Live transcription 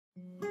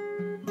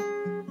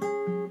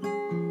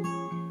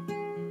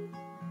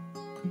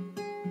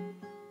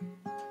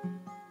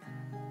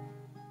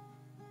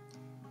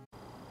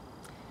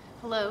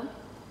Hello,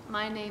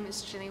 my name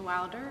is Jenny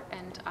Wilder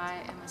and I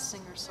am a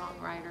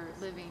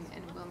singer-songwriter living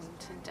in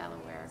Wilmington,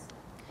 Delaware.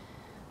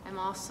 I'm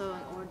also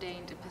an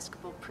ordained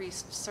Episcopal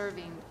priest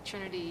serving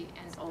Trinity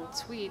and Old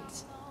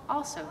Swedes,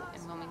 also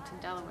in Wilmington,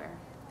 Delaware.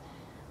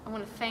 I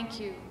want to thank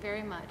you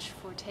very much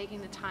for taking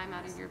the time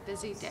out of your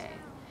busy day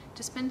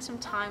to spend some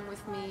time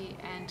with me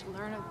and to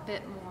learn a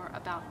bit more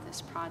about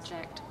this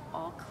project,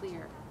 All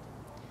Clear.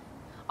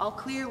 All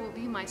Clear will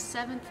be my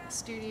 7th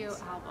studio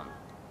album,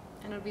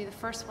 and it'll be the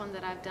first one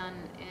that I've done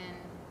in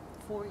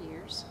 4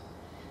 years.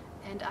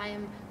 And I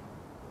am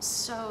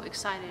so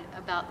excited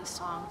about the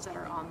songs that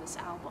are on this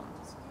album.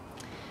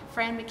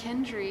 Fran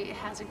McKendry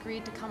has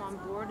agreed to come on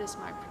board as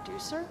my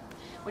producer,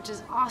 which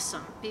is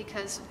awesome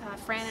because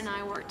Fran and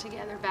I worked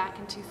together back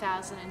in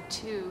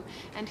 2002,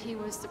 and he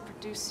was the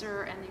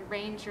producer and the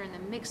arranger and the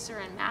mixer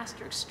and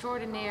master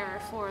extraordinaire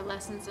for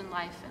Lessons in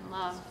Life and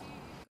Love.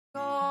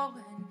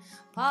 Going,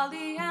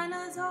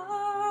 Pollyannas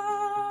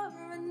are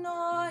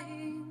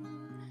annoying,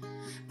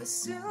 but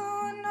sooner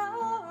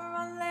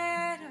or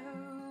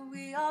later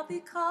we all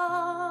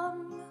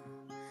become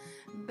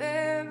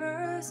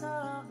bearers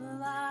of the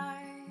light.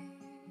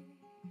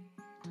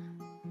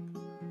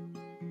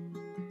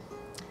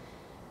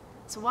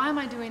 So why am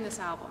I doing this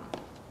album?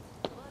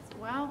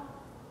 Well,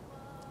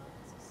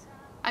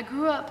 I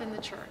grew up in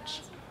the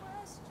church,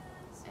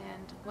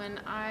 and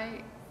when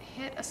I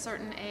hit a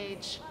certain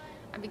age,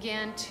 I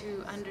began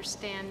to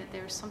understand that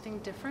there was something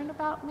different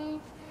about me,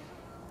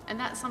 and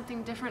that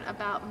something different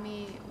about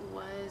me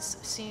was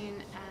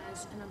seen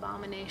as an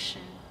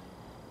abomination,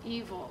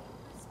 evil,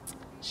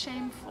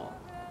 shameful,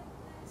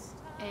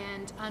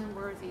 and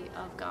unworthy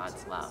of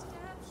God's love.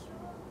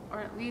 Or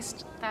at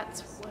least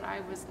that's what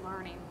I was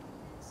learning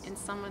in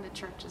some of the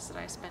churches that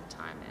I spent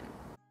time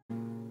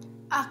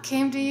in. I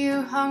came to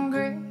you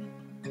hungry,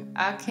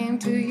 I came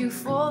to you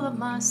full of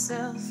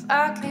myself,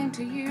 I came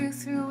to you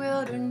through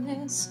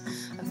wilderness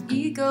of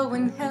ego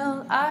and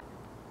hell.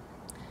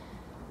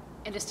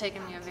 It has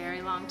taken me a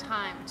very long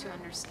time to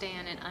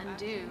understand and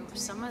undo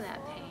some of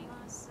that pain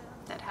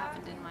that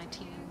happened in my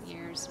teen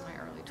years, my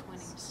early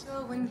 20s.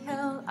 Ego and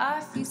hell, I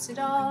feasted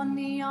on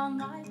neon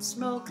lights,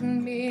 smoke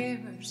and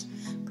mirrors,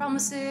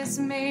 promises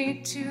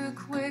made too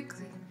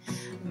quickly,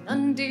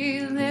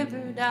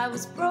 undelivered. I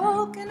was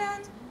broken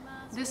and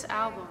this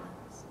album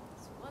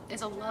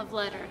is a love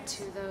letter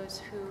to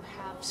those who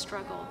have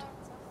struggled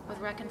with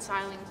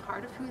reconciling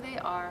part of who they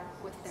are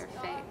with their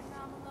faith.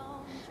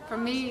 For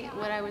me,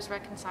 what I was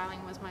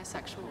reconciling was my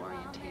sexual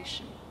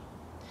orientation.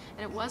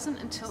 And it wasn't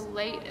until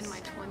late in my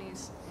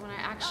 20s when I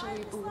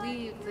actually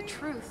believed the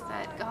truth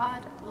that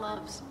God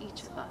loves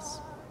each of us,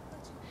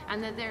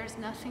 and that there's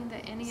nothing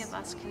that any of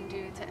us can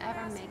do to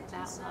ever make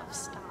that love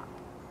stop.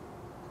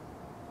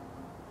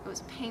 It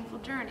was a painful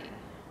journey,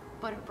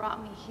 but it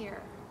brought me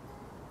here.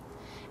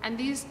 And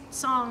these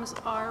songs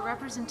are a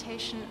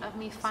representation of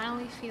me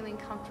finally feeling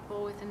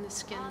comfortable within the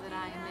skin that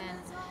I am in,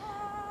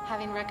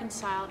 having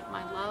reconciled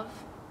my love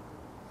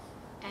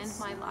and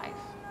my life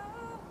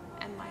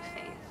and my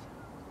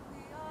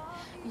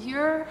faith.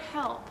 Your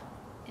help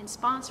in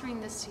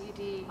sponsoring this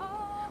CD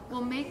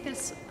will make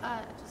this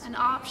an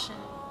option,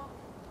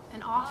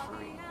 an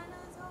offering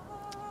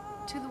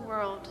to the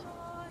world,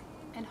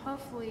 and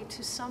hopefully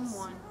to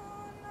someone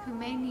who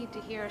may need to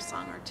hear a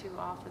song or two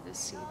off of this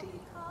CD.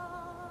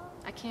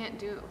 I can't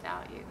do it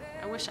without you.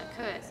 I wish I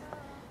could.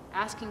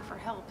 Asking for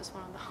help is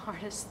one of the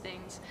hardest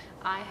things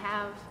I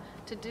have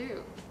to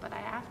do, but I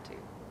have to,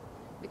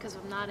 because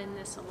I'm not in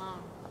this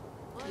alone.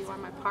 You are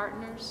my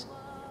partners,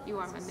 you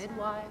are my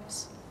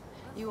midwives,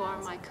 you are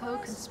my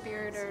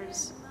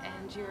co-conspirators,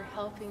 and you're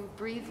helping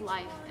breathe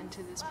life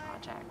into this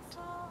project.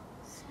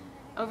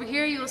 Over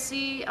here you'll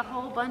see a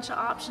whole bunch of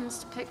options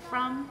to pick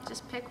from.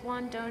 Just pick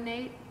one,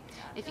 donate.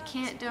 If you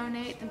can't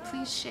donate, then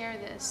please share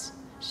this.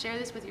 Share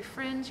this with your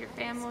friends, your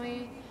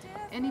family,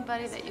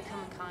 anybody that you come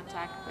in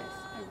contact with.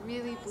 I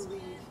really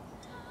believe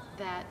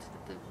that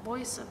the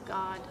voice of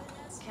God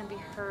can be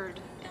heard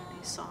in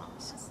these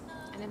songs.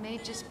 And it may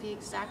just be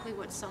exactly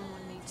what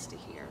someone needs to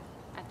hear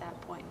at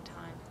that point in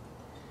time.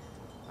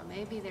 Or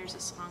maybe there's a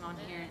song on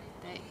here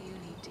that you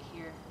need to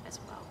hear as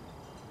well.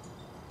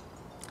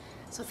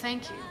 So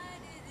thank you.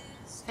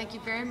 Thank you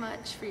very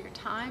much for your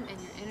time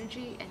and your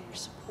energy and your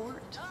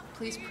support.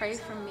 Please pray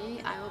for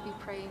me. I will be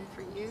praying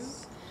for you.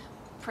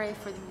 Pray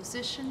for the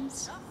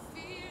musicians.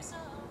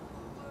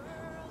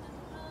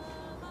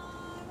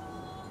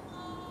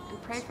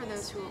 And pray for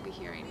those who will be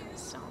hearing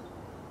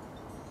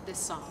this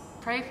song.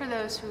 Pray for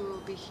those who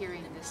will be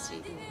hearing this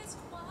CD.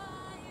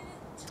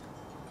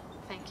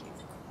 Thank you.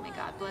 May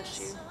God bless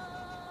you.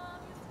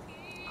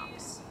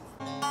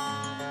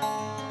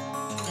 Amen.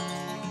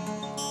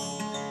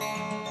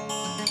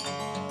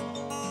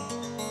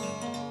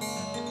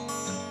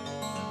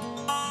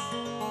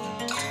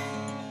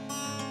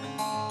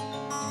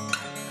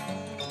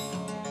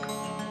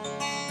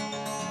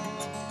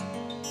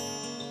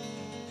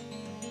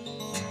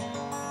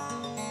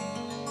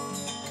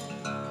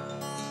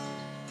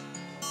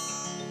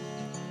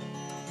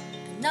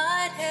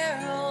 night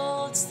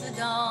heralds the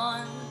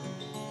dawn.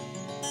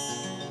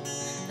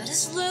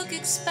 just look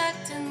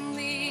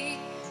expectantly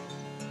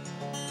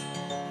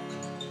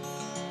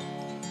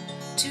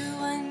to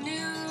a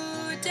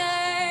new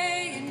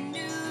day, a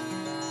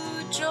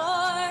new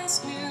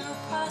joys, new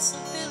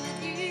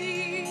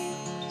possibilities.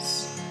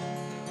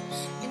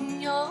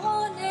 In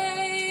your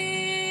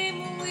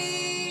name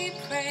we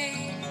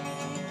pray.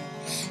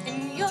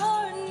 In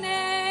your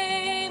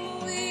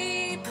name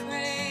we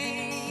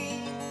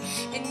pray.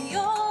 In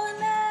your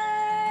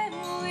name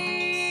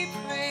we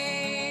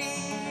pray.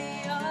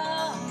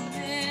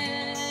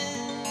 Amen.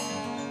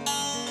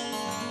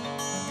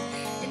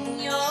 In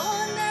your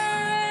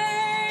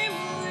name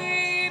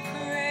we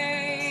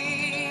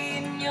pray.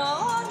 In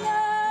your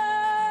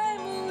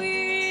name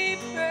we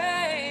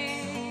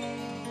pray.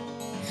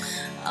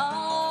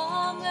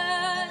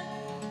 Amen.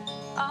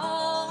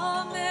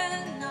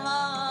 Amen.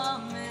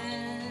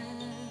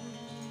 Amen.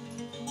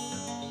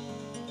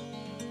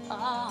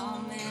 Amen.